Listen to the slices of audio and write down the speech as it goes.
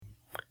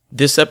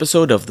This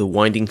episode of The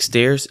Winding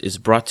Stairs is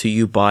brought to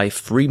you by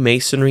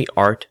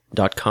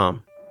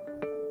FreemasonryArt.com.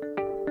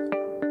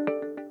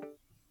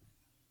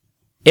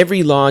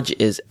 Every lodge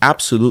is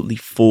absolutely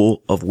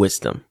full of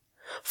wisdom.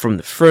 From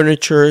the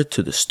furniture,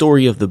 to the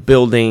story of the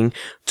building,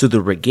 to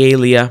the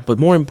regalia, but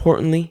more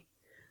importantly,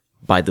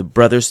 by the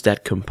brothers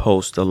that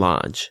compose the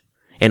lodge.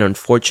 And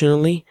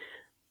unfortunately,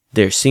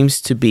 there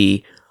seems to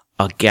be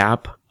a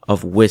gap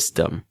of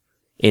wisdom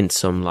in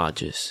some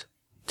lodges.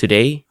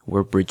 Today,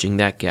 we're bridging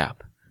that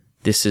gap.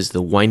 This is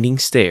The Winding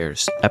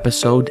Stairs,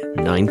 episode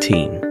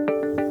 19.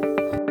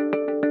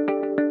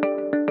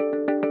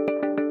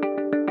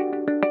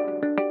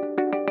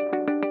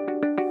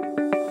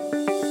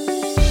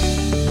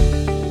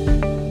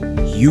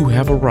 You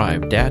have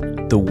arrived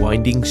at The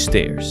Winding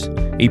Stairs,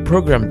 a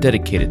program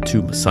dedicated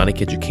to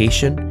Masonic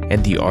education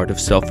and the art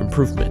of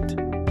self-improvement.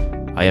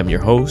 I am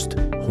your host,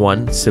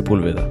 Juan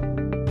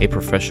Sepulveda, a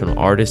professional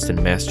artist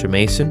and master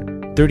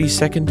mason,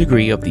 32nd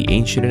degree of the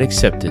ancient and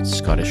accepted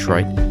Scottish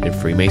Rite in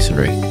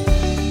Freemasonry.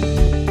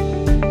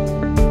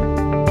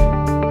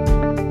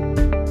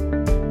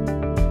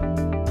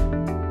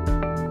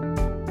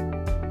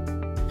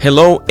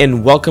 Hello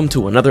and welcome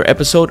to another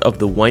episode of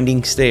The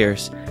Winding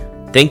Stairs.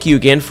 Thank you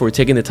again for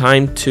taking the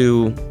time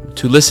to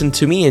listen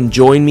to me and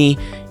join me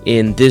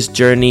in this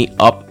journey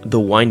up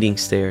the winding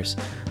stairs.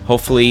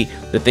 Hopefully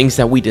the things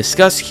that we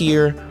discuss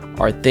here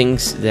are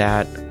things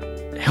that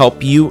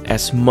help you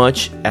as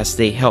much as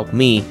they help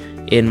me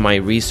in my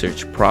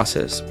research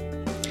process.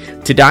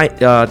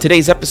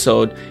 Today's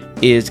episode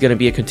is going to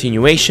be a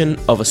continuation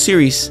of a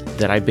series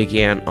that I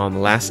began on the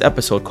last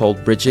episode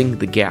called Bridging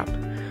the Gap.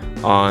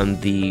 On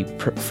the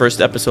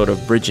first episode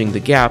of Bridging the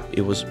Gap,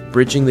 it was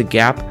Bridging the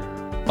Gap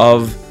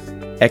of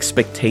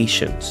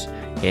Expectations.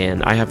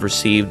 And I have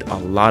received a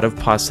lot of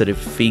positive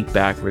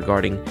feedback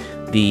regarding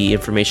the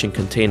information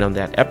contained on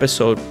that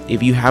episode.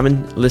 If you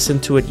haven't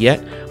listened to it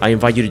yet, I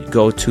invite you to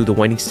go to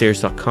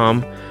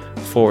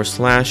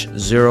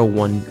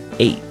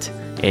thewindingstairs.com/018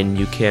 and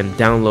you can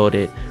download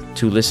it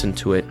to listen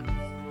to it.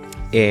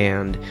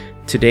 And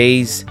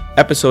today's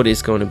episode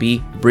is going to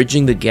be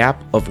Bridging the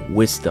Gap of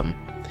Wisdom.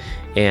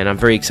 And I'm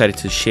very excited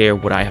to share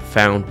what I have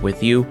found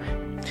with you.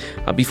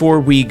 Before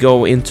we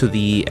go into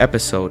the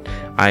episode,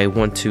 I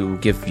want to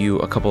give you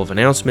a couple of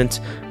announcements.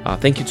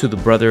 Thank you to the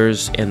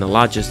brothers and the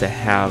lodges that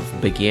have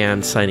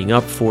began signing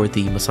up for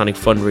the Masonic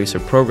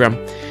Fundraiser program.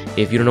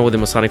 If you don't know what the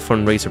Masonic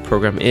Fundraiser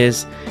program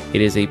is,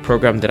 it is a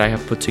program that I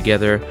have put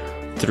together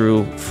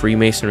through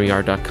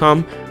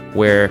FreemasonryArt.com,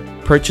 where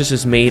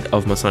purchases made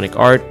of Masonic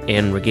art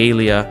and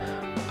regalia,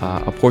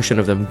 a portion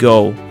of them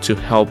go to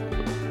help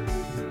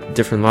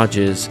different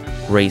lodges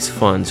raise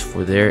funds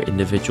for their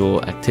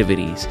individual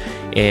activities.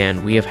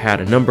 And we have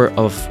had a number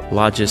of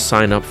lodges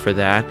sign up for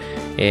that.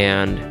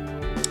 And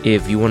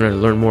if you want to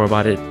learn more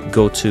about it,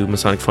 go to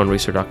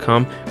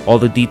MasonicFundraiser.com. All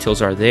the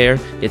details are there.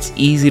 It's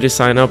easy to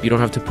sign up. You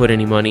don't have to put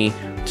any money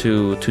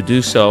to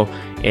do so.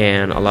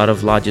 And a lot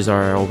of lodges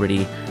are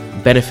already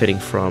benefiting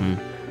from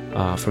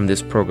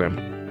this program.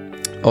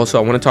 Also,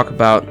 I want to talk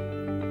about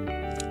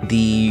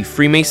the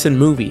Freemason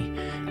movie.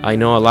 I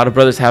know a lot of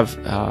brothers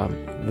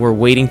we're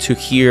waiting to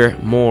hear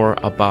more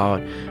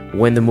about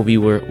when the movie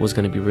was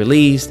going to be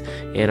released.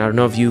 And I don't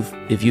know if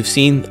you've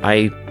seen,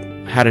 I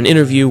had an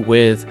interview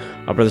with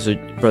our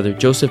brother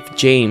Joseph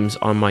James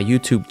on my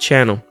YouTube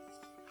channel,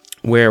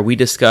 where we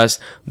discussed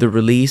the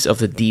release of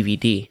the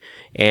DVD,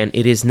 and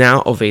it is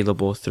now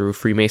available through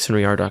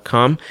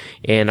FreemasonryArt.com.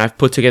 And I've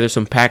put together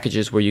some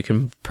packages where you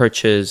can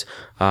purchase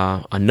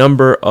a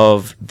number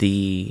of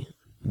the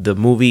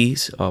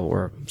movies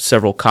or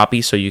several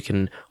copies, so you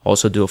can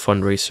also do a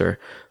fundraiser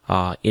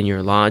in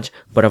your lodge.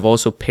 But I've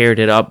also paired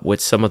it up with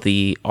some of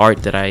the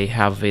art that I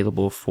have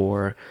available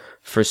for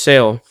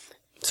sale,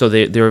 so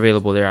they're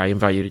available there. I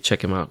invite you to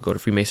check them out. Go to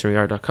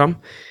FreemasonryArt.com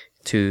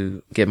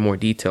to get more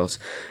details.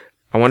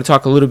 I want to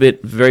talk a little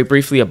bit very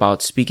briefly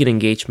about speaking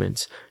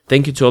engagements.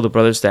 Thank you to all the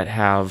brothers that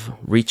have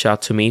reached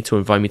out to me to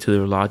invite me to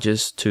their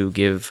lodges to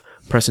give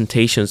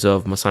presentations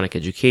of Masonic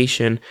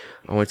education.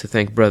 I want to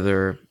thank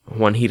Brother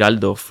Juan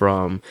Giraldo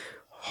from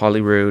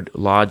Hollywood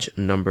Lodge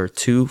number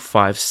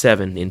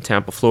 257 in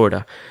Tampa,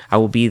 Florida. I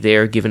will be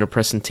there giving a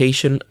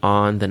presentation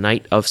on the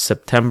night of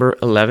September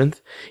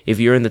 11th. If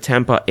you're in the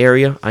Tampa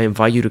area, I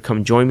invite you to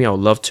come join me. I would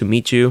love to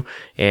meet you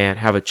and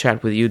have a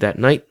chat with you that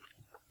night.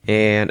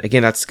 And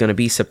again, that's going to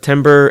be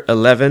September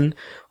 11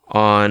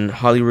 on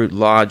Hollywood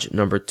Lodge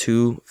number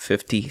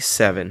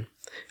 257.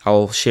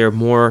 I'll share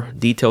more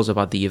details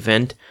about the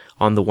event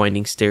on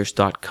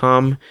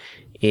thewindingstairs.com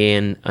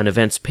in an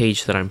events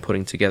page that I'm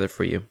putting together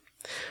for you.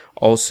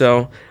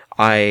 Also,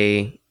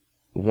 I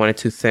wanted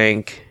to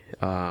thank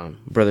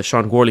Brother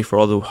Sean Gorley for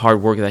all the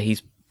hard work that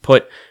he's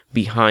put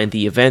behind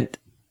the event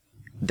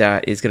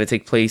that is going to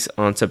take place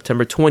on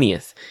September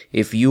 20th.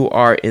 If you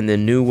are in the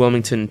New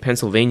Wilmington,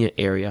 Pennsylvania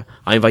area,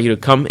 I invite you to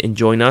come and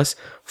join us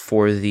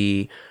for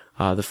the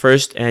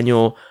first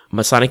annual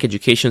Masonic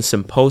Education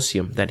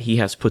Symposium that he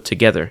has put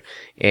together.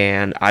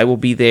 And I will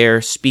be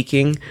there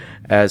speaking,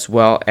 as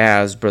well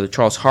as Brother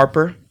Charles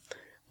Harper,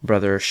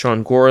 Brother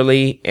Sean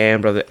Gorley,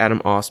 and Brother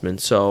Adam Osman.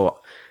 So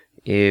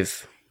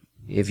if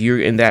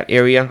you're in that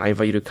area, I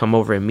invite you to come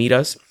over and meet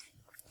us.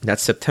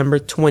 That's September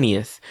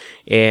 20th.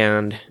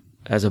 And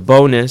as a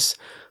bonus,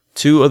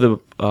 two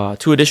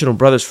additional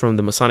brothers from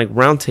the Masonic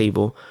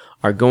Roundtable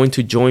are going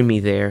to join me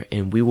there,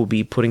 and we will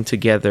be putting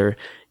together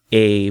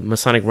a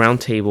Masonic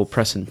Roundtable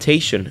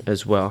presentation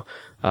as well.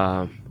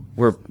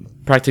 We're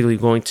practically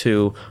going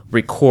to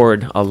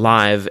record a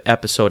live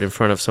episode in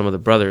front of some of the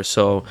brothers,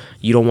 so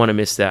you don't want to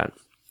miss that.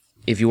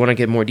 If you want to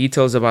get more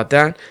details about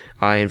that,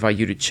 I invite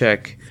you to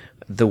check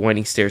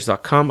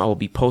thewindingstairs.com. I will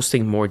be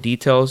posting more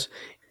details.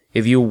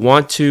 If you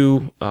want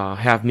to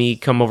have me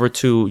come over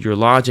to your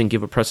lodge and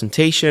give a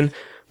presentation,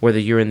 whether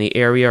you're in the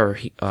area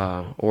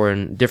or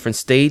in different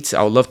states,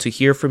 I would love to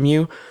hear from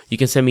you. You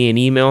can send me an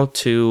email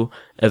to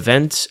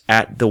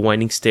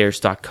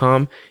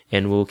events@thewindingstairs.com,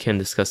 and we can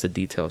discuss the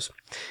details.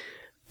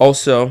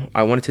 Also,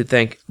 I wanted to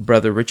thank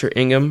Brother Richard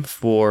Ingham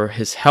for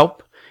his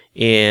help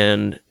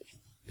in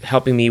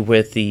helping me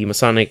with the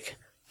Masonic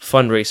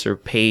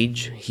fundraiser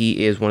page.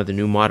 He is one of the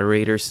new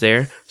moderators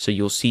there, so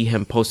you'll see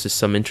him post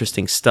some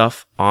interesting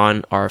stuff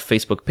on our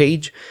Facebook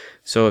page.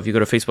 So if you go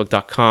to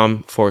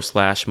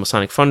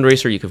facebook.com/Masonic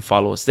fundraiser, you can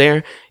follow us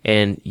there,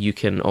 and you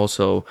can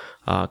also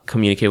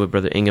communicate with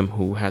Brother Ingham,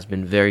 who has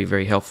been very,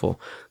 very helpful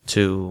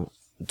to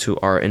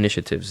our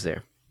initiatives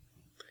there.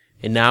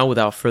 And now,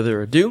 without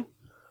further ado,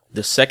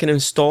 the second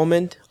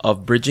installment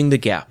of Bridging the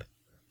Gap.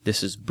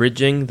 This is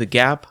Bridging the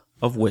Gap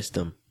of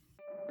Wisdom.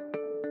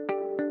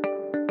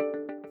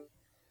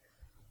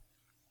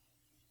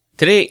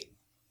 Today,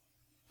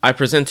 I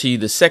present to you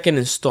the second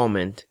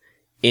installment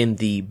in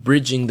the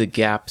Bridging the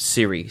Gap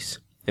series.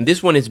 And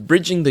this one is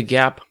Bridging the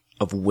Gap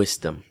of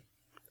Wisdom.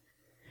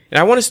 And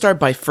I want to start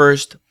by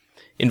first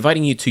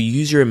inviting you to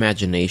use your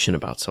imagination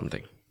about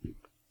something.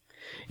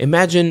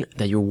 Imagine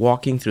that you're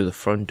walking through the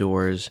front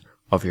doors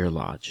of your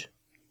lodge.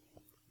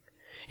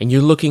 And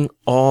you're looking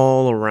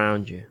all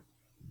around you.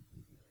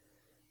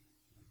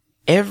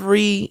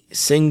 Every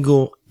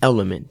single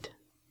element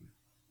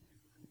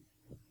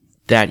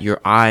that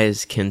your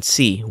eyes can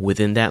see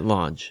within that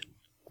lodge,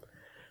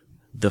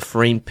 the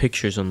framed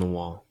pictures on the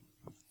wall,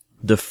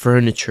 the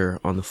furniture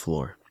on the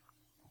floor,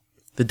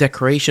 the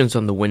decorations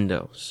on the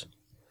windows,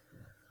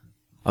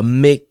 a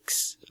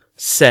mixed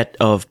set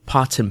of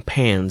pots and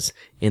pans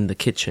in the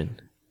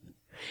kitchen.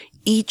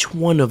 Each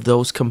one of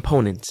those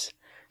components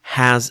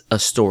has a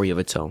story of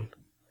its own.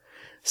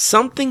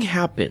 Something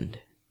happened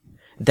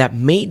that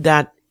made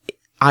that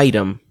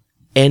item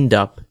end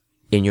up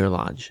in your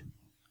lodge.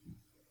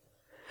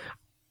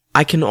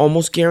 I can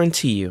almost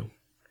guarantee you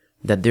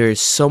that there is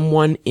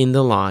someone in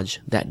the lodge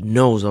that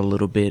knows a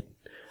little bit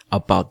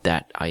about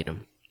that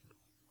item.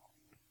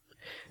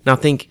 Now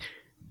think,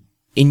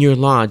 in your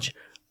lodge,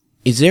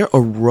 is there a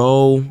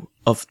row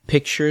of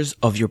pictures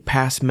of your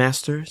past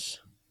masters?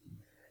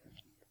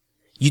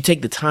 You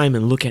take the time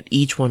and look at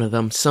each one of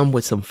them, some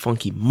with some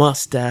funky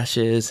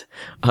mustaches,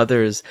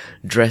 others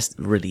dressed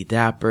really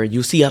dapper.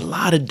 You'll see a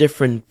lot of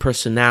different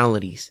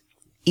personalities.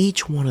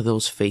 Each one of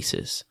those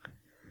faces,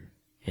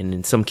 and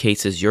in some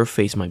cases your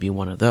face might be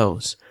one of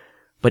those,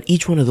 but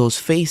each one of those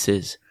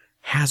faces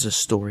has a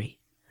story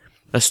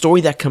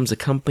that comes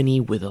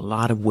accompanied with a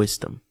lot of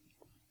wisdom.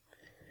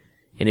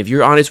 And if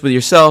you're honest with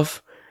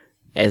yourself,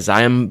 as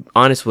I am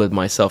honest with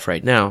myself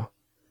right now,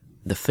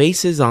 the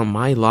faces on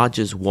my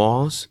lodge's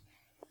walls,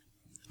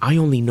 I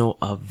only know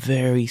a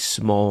very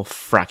small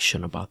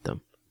fraction about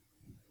them.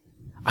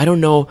 I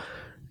don't know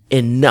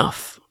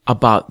enough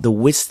about the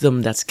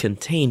wisdom that's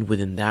contained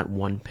within that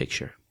one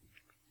picture.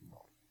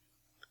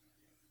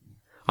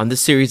 On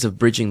this series of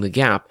Bridging the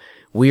Gap,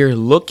 we are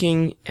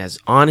looking as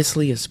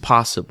honestly as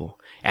possible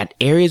at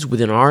areas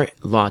within our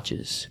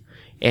lodges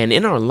and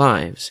in our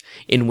lives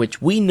in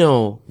which we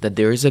know that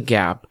there is a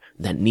gap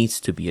that needs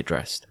to be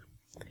addressed.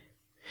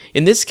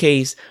 In this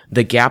case,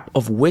 the gap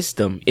of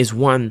wisdom is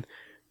one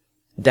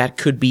that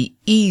could be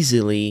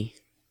easily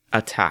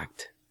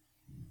attacked.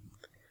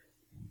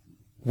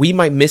 We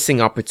might be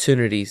missing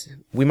opportunities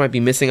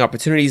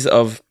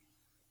of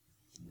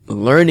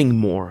learning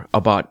more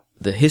about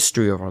the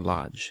history of our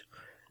lodge,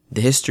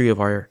 the history of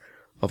our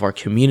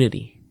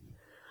community,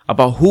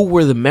 about who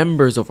were the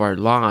members of our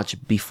lodge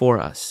before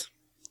us.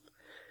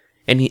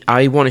 And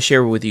I want to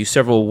share with you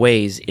several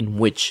ways in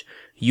which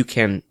you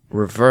can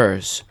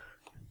reverse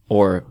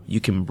or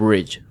you can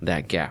bridge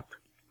that gap.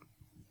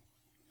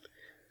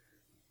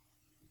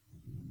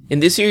 In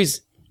this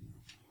series,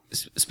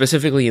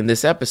 specifically in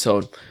this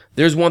episode,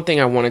 there's one thing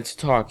I wanted to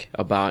talk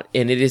about,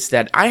 and it is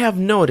that I have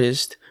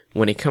noticed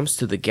when it comes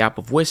to the gap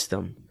of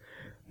wisdom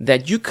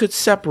that you could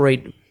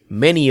separate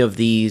many of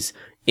these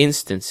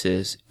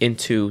instances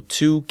into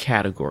two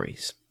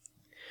categories.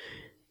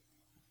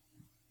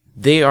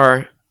 They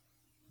are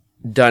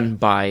done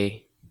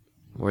by,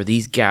 or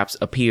these gaps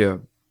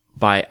appear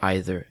by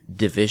either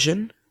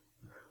division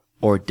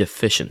or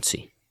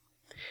deficiency.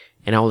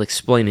 And I will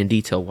explain in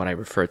detail what I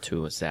refer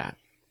to as that.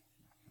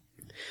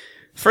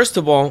 First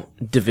of all,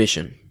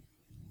 division.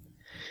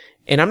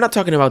 And I'm not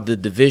talking about the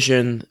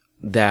division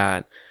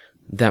that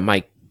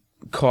might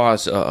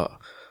cause a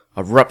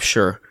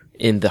rupture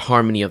in the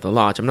harmony of the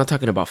lodge. I'm not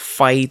talking about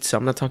fights.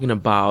 I'm not talking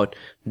about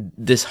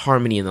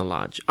disharmony in the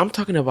lodge. I'm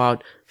talking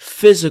about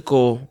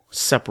physical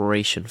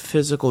separation,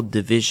 physical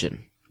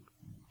division.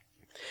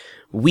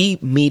 We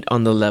meet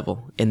on the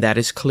level, and that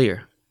is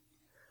clear,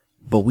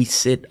 but we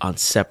sit on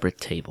separate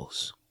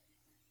tables,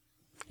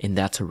 and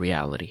that's a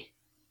reality.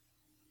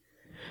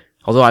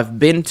 Although I've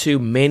been to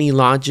many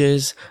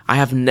lodges, I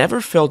have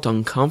never felt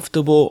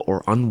uncomfortable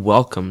or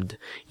unwelcomed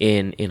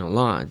in a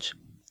lodge.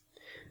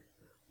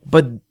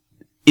 But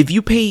if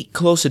you pay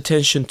close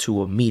attention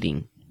to a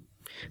meeting,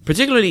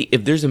 particularly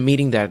if there's a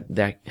meeting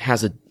that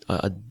has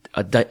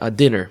a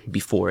dinner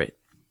before it,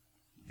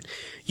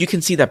 you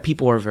can see that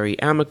people are very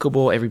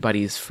amicable.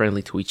 Everybody is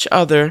friendly to each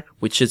other,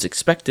 which is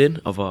expected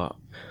of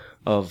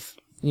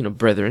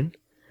brethren.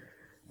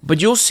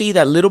 But you'll see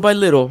that little by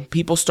little,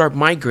 people start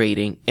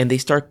migrating and they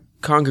start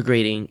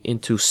congregating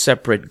into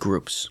separate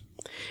groups.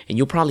 And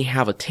you'll probably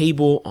have a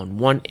table on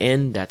one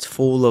end that's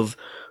full of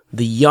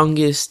the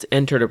youngest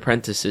entered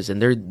apprentices,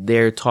 and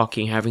they're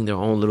talking, having their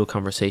own little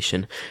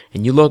conversation.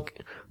 And you look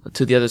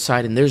to the other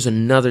side, and there's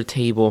another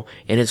table,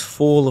 and it's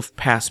full of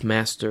past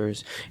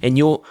masters. And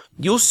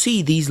you'll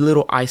see these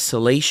little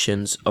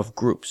isolations of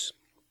groups.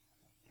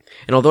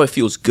 And although it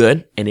feels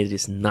good, and it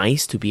is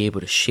nice to be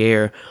able to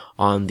share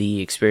on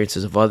the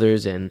experiences of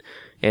others and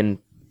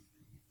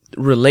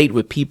relate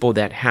with people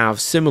that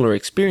have similar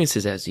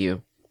experiences as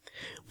you,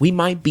 we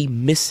might be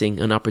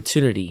missing an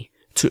opportunity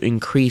to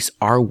increase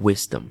our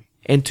wisdom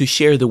and to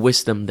share the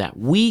wisdom that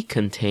we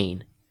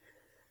contain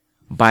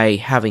by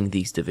having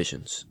these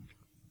divisions.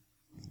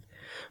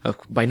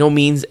 By no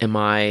means am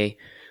I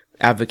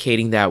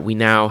advocating that we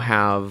now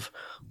have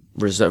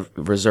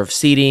reserve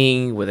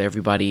seating where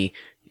everybody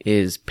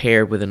is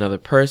paired with another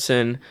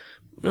person.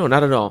 No,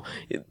 not at all.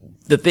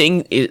 The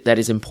thing that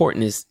is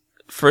important is,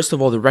 first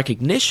of all, the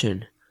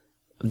recognition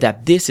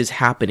that this is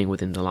happening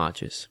within the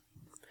lodges.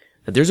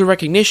 That there's a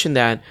recognition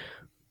that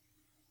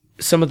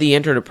some of the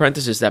entered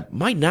apprentices that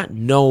might not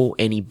know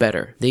any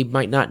better, they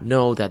might not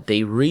know that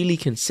they really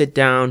can sit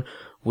down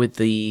with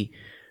a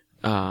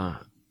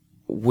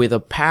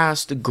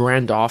past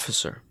grand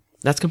officer.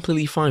 That's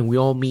completely fine. We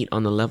all meet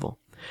on the level.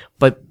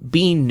 But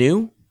being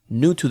new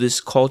to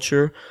this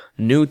culture,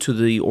 new to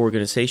the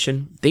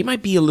organization, they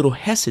might be a little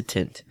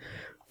hesitant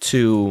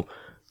to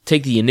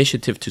take the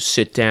initiative to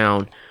sit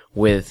down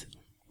with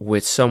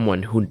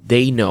someone who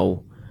they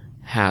know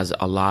has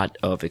a lot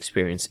of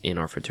experience in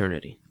our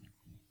fraternity.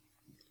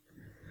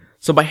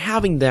 So by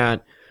having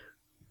that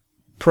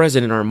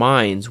present in our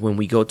minds when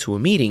we go to a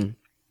meeting,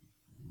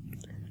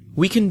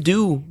 we can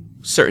do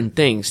certain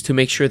things to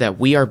make sure that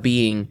we are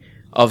being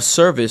of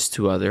service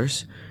to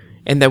others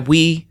and that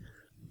we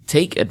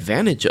take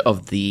advantage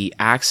of the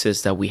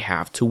access that we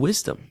have to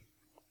wisdom.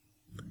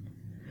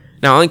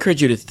 Now, I'll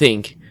encourage you to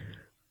think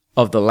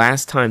of the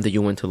last time that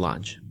you went to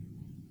lodge.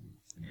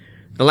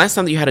 The last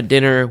time that you had a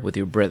dinner with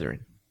your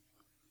brethren.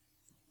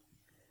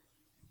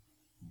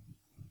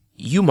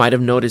 You might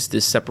have noticed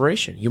this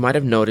separation. You might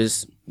have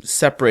noticed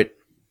separate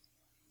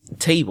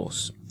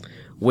tables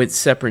with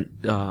separate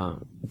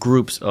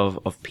groups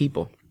of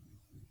people.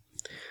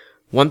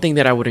 One thing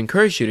that I would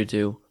encourage you to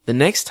do, the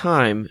next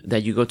time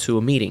that you go to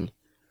a meeting,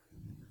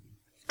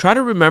 try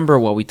to remember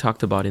what we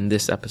talked about in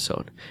this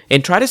episode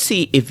and try to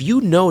see if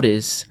you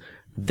notice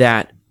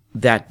that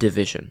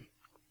division.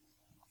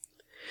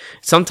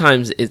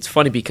 Sometimes it's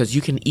funny because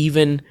you can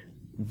even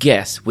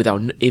guess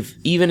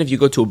even if you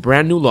go to a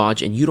brand new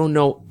lodge and you don't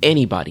know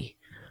anybody,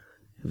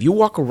 if you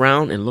walk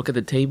around and look at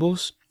the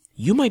tables,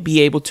 you might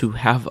be able to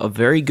have a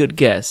very good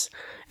guess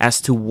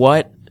as to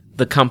what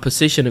the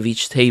composition of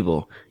each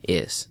table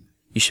is.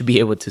 You should be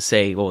able to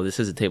say, oh, this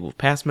is a table of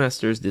past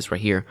masters. This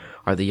right here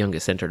are the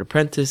youngest entered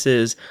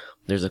apprentices.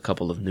 There's a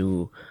couple of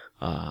new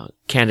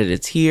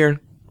candidates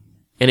here.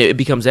 And it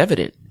becomes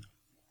evident.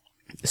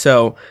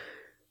 So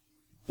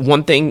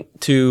one thing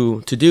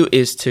to do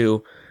is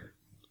to,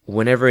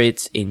 whenever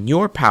it's in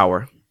your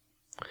power,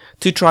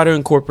 to try to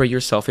incorporate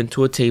yourself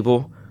into a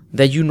table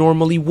that you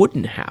normally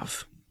wouldn't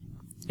have.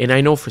 And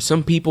I know for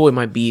some people it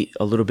might be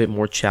a little bit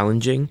more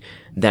challenging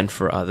than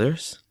for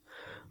others.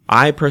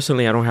 I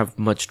personally don't have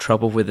much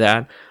trouble with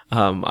that.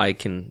 I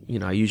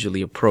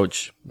usually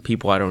approach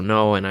people I don't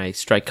know and I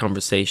strike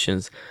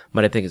conversations,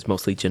 but I think it's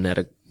mostly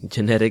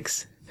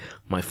genetics.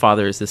 My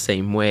father is the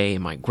same way.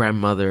 My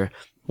grandmother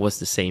was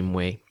the same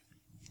way.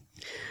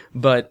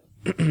 But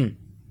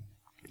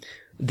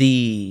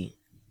the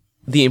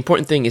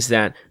important thing is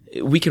that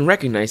we can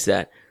recognize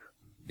that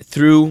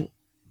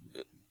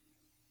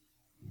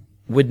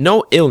with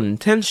no ill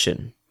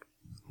intention,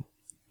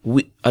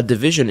 a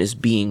division is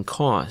being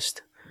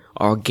caused.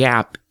 Our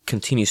gap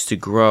continues to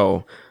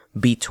grow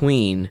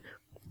between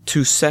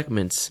two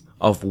segments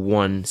of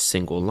one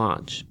single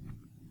lodge.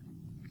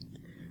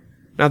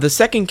 Now, the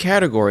second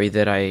category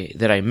that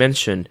I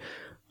mentioned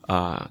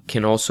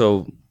can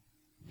also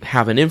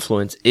have an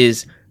influence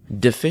is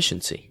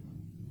deficiency.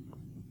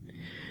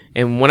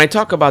 And when I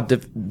talk about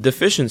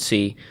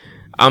deficiency,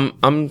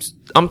 I'm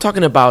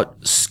talking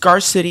about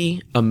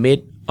scarcity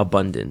amid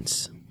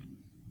abundance.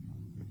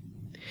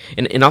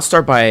 And I'll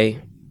start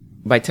by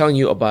telling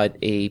you about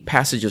a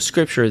passage of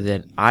scripture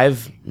that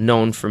I've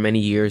known for many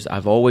years,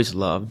 I've always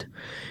loved,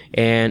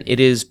 and it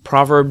is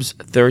Proverbs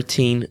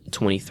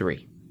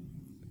 13:23,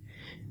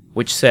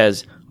 which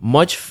says,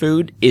 "Much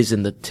food is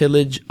in the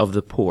tillage of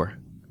the poor,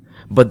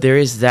 but there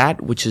is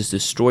that which is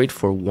destroyed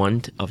for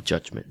want of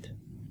judgment."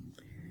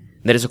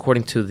 That is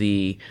according to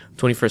the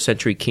 21st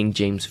century King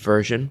James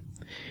Version.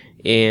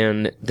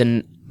 And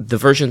then the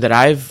version that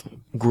I've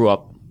grew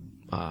up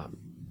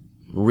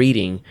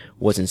reading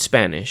was in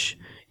Spanish,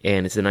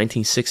 and it's the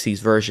 1960s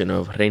version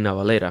of Reina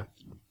Valera.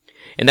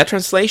 In that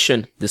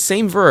translation, the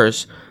same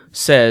verse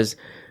says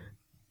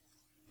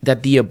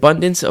that the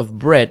abundance of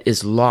bread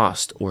is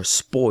lost or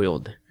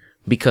spoiled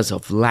because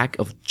of lack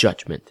of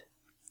judgment.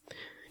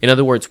 In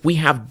other words, we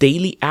have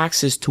daily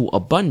access to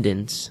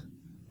abundance.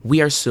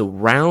 We are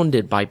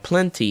surrounded by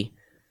plenty,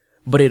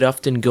 but it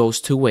often goes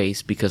to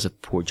waste because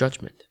of poor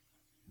judgment.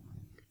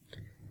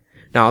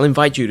 Now, I'll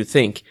invite you to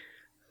think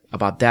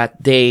about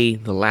that day,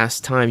 the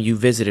last time you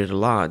visited a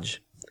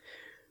lodge.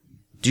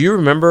 Do you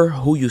remember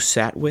who you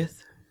sat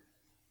with?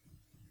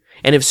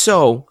 And if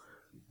so,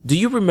 do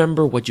you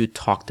remember what you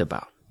talked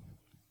about?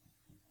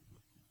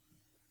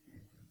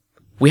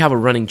 We have a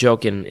running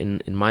joke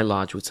in my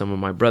lodge with some of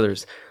my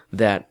brothers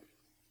that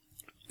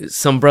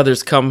some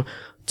brothers come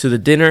to the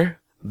dinner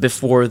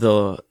before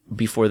the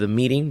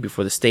meeting,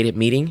 before the stated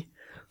meeting,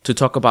 to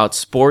talk about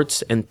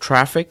sports and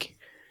traffic,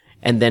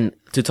 and then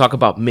to talk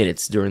about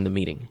minutes during the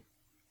meeting.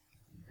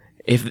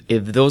 If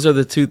those are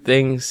the two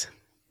things,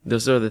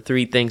 those are the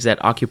three things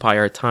that occupy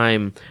our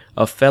time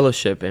of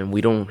fellowship, and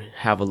we don't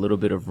have a little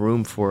bit of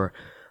room for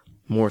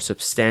more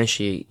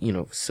substantial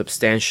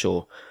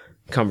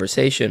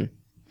conversation,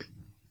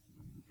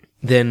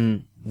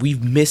 then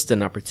we've missed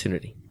an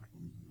opportunity.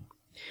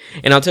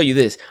 And I'll tell you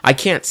this, I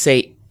can't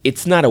say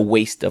it's not a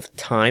waste of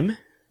time,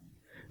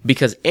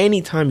 because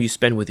any time you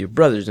spend with your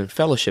brothers in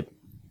fellowship,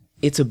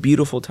 it's a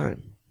beautiful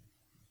time.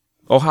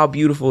 Oh, how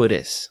beautiful it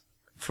is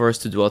for us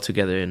to dwell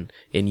together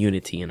in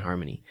unity and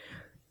harmony.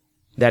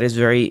 That is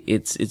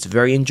it's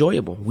very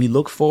enjoyable. We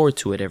look forward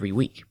to it every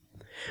week.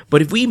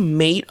 But if we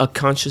made a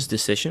conscious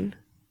decision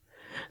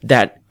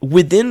that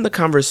within the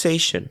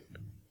conversation,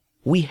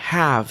 we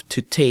have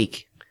to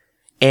take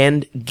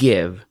and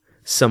give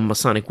some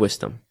Masonic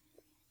wisdom.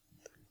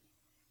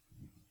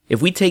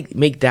 If we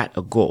make that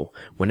a goal,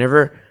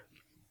 whenever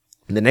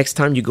the next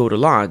time you go to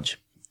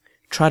lodge,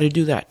 try to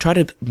do that. Try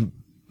to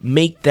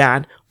make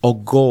that a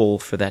goal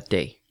for that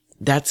day.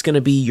 That's going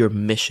to be your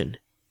mission.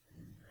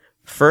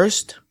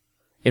 First,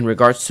 in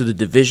regards to the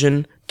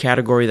division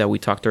category that we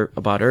talked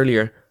about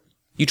earlier,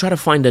 you try to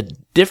find a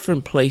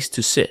different place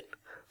to sit.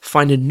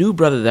 Find a new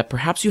brother that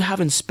perhaps you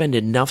haven't spent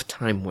enough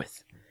time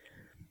with.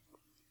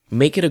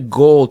 Make it a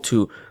goal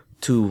to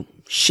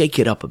shake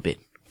it up a bit,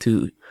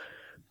 to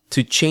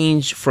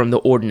change from the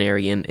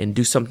ordinary and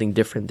do something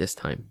different this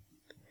time.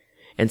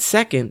 And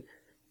second,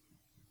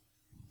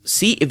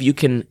 see if you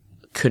can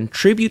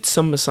contribute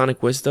some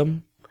Masonic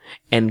wisdom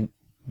and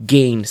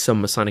gain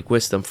some Masonic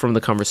wisdom from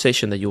the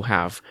conversation that you'll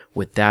have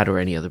with that or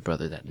any other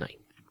brother that night.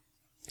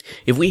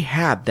 If we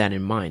had that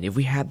in mind, if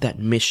we had that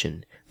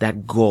mission,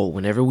 that goal,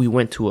 whenever we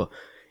went to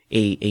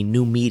a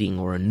new meeting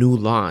or a new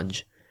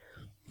lodge,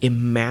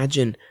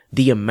 imagine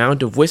the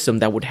amount of wisdom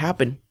that would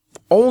happen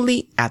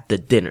only at the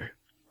dinner.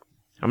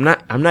 I'm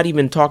not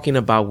even talking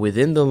about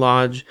within the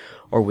lodge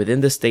or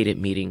within the stated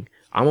meeting.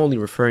 I'm only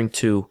referring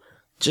to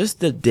just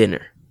the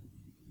dinner.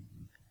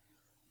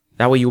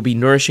 That way you'll be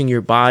nourishing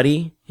your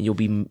body and you'll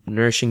be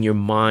nourishing your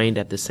mind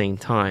at the same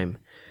time,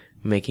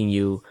 making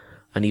you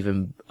an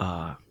even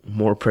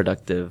more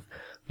productive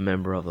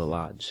member of the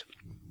lodge.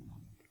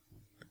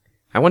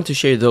 I want to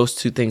share those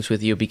two things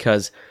with you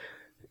because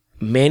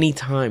many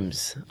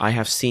times I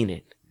have seen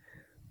it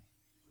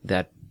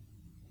that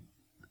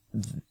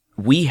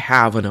we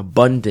have an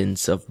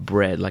abundance of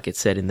bread, like it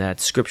said in that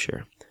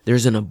scripture.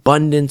 There's an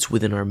abundance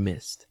within our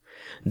midst.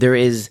 There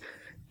is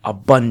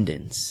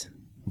abundance,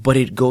 but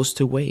it goes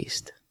to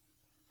waste.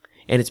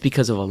 And it's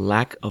because of a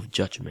lack of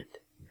judgment.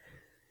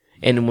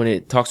 And when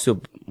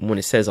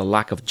it says a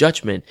lack of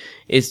judgment,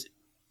 it's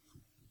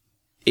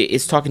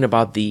talking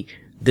about the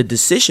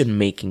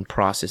decision-making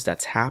process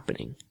that's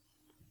happening.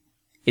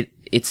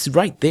 It's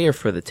right there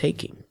for the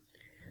taking.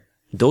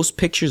 Those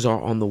pictures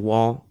are on the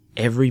wall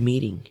every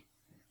meeting.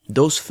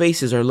 Those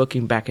faces are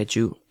looking back at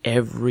you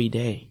every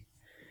day.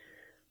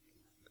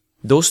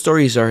 Those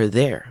stories are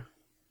there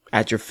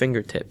at your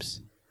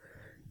fingertips.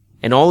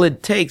 And all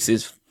it takes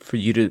is for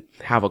you to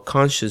have a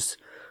conscious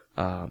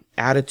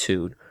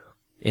attitude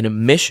and a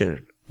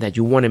mission that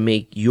you want to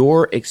make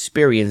your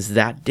experience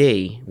that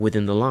day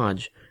within the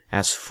lodge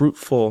as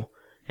fruitful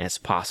as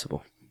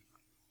possible.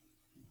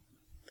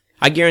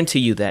 I guarantee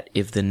you that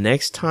if the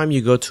next time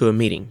you go to a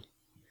meeting,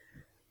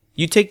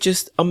 you take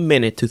just a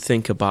minute to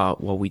think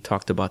about what we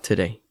talked about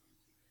today,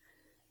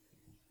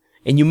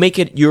 and you make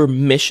it your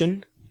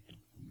mission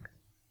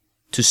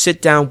to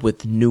sit down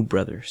with new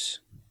brothers,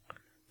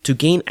 to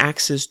gain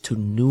access to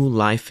new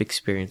life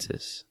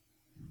experiences,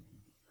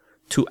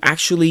 to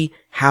actually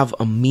have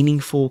a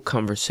meaningful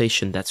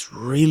conversation that's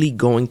really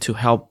going to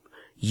help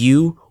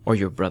you or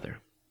your brother.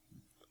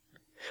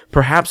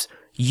 Perhaps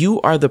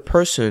you are the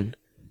person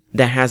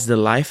that has the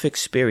life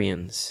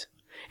experience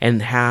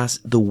and has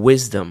the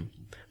wisdom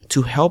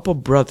to help a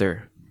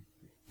brother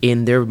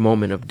in their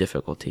moment of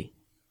difficulty.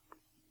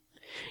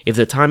 If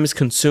the time is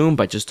consumed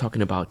by just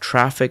talking about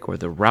traffic or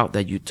the route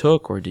that you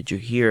took, or did you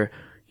hear,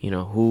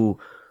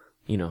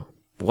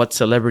 what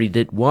celebrity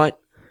did what,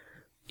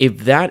 if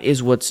that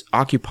is what's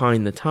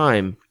occupying the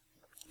time,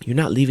 you're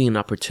not leaving an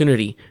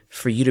opportunity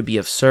for you to be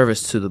of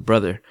service to the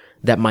brother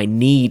that might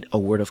need a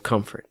word of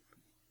comfort,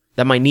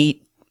 that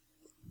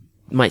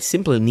might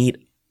simply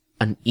need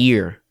an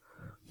ear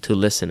to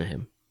listen to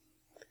him.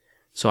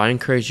 So I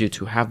encourage you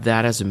to have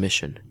that as a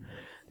mission.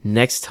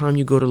 Next time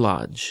you go to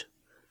lodge,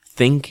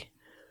 think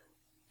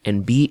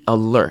and be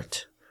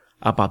alert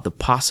about the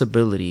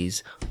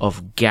possibilities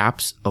of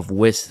gaps of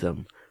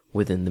wisdom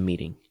within the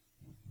meeting,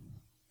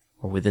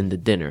 or within the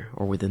dinner,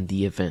 or within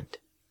the event.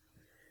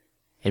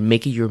 And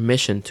make it your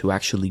mission to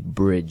actually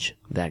bridge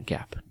that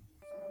gap.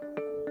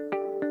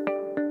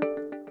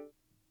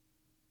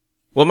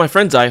 Well, my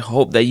friends, I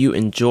hope that you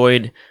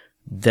enjoyed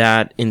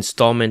that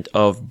installment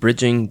of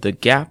Bridging the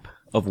Gap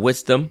of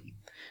Wisdom.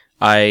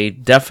 I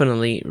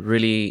definitely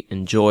really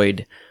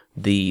enjoyed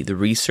the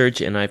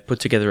research, and I've put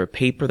together a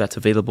paper that's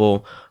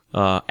available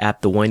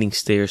at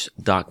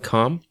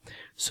thewindingstairs.com.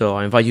 So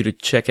I invite you to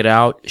check it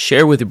out,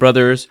 share with your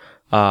brothers.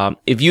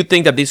 If you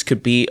think that this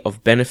could be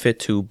of benefit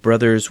to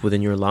brothers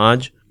within your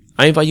lodge,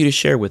 I invite you to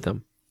share with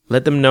them.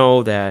 Let them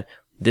know that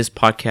this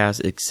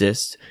podcast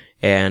exists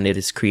and it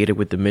is created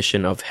with the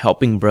mission of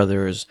helping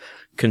brothers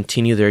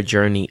continue their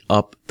journey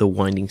up the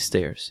winding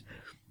stairs.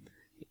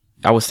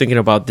 I was thinking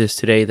about this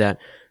today, that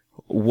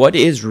what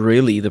is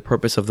really the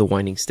purpose of the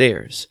winding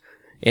stairs?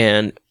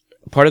 And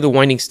part of the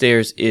winding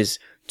stairs is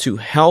to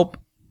help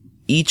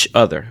each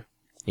other,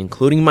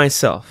 including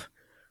myself,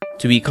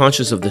 to be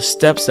conscious of the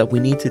steps that we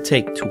need to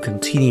take to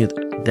continue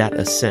that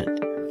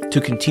ascent,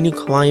 to continue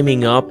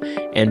climbing up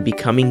and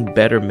becoming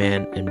better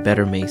men and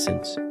better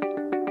Masons.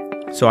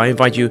 So I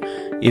invite you,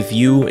 if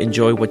you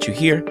enjoy what you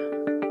hear,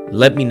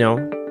 let me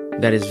know.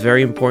 That is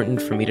very important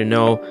for me to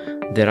know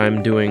that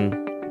I'm doing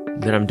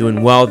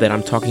well, that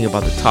I'm talking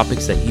about the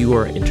topics that you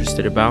are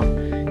interested about.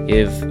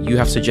 If you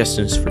have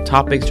suggestions for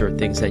topics or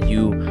things that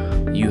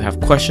you have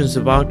questions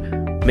about,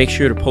 make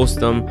sure to post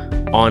them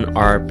on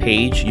our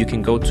page. You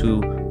can go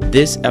to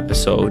this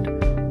episode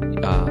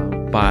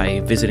by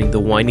visiting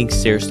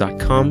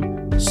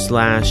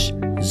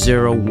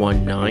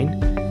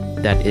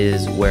thewindingstairs.com/019. That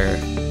is where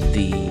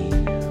the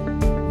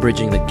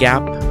Bridging the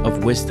Gap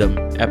of Wisdom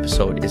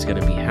episode is going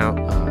to be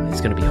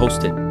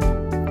hosted.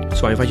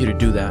 So I invite you to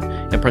do that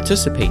and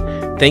participate.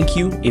 Thank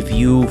you if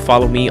you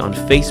follow me on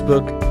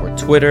Facebook or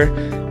Twitter.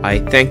 I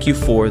thank you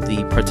for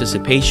the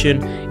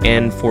participation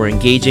and for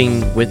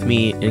engaging with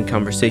me in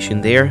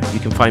conversation there. You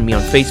can find me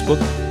on Facebook,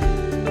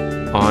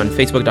 on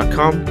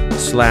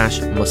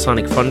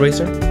facebook.com/Masonic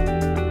Fundraiser,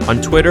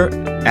 on Twitter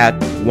at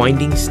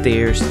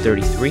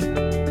WindingStairs33,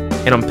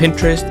 and on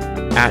Pinterest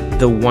at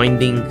The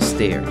Winding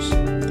Stairs.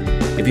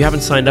 If you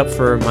haven't signed up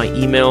for my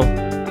email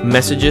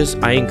messages,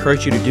 I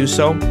encourage you to do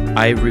so.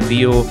 I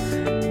reveal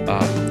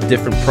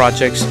different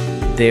projects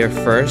there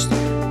first.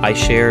 I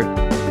share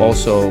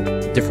also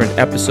different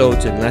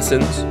episodes and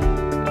lessons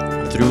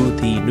through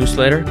the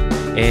newsletter.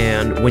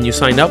 And when you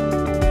sign up,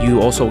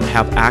 you also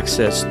have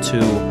access to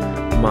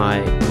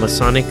my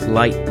Masonic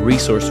Light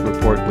Resource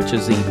Report, which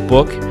is a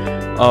book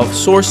of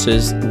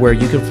sources where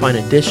you can find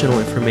additional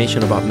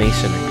information about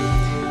Masonry.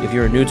 If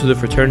you're new to the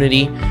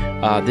fraternity,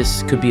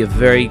 this could be a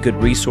very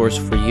good resource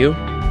for you,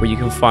 where you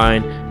can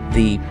find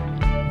the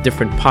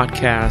different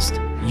podcasts,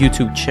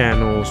 YouTube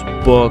channels,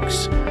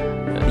 books,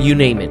 you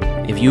name it.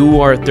 If you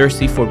are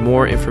thirsty for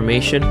more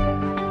information,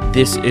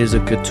 this is a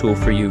good tool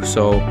for you.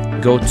 So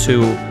go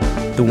to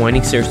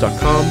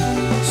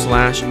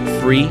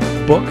thewindingstairs.com/free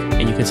book,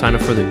 and you can sign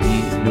up for the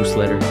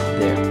newsletter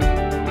there.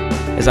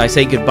 As I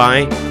say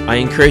goodbye, I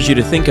encourage you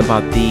to think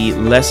about the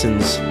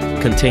lessons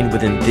contained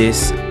within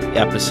this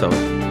episode.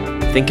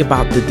 Think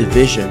about the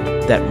division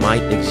that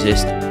might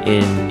exist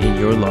in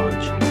your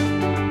lodge.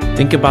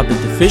 Think about the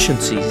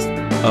deficiencies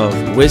of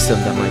wisdom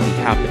that might be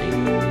happening.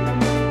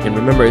 And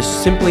remember, it's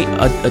simply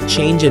a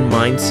change in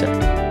mindset.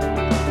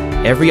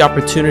 Every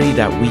opportunity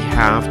that we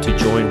have to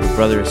join with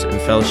brothers in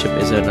fellowship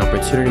is an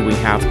opportunity we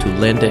have to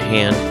lend a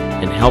hand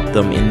and help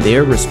them in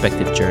their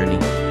respective journey,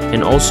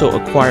 and also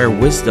acquire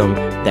wisdom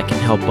that can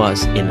help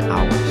us in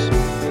ours.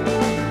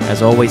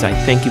 As always, I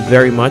thank you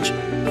very much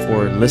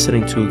for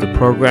listening to the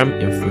program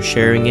and for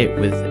sharing it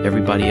with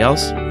everybody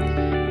else.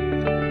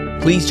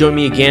 Please join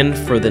me again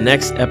for the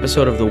next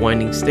episode of The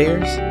Winding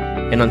Stairs.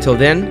 And until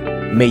then,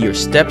 may your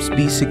steps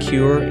be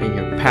secure and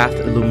your path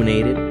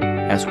illuminated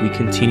as we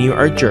continue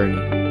our journey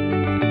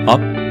up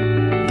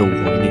the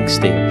winding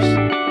stairs.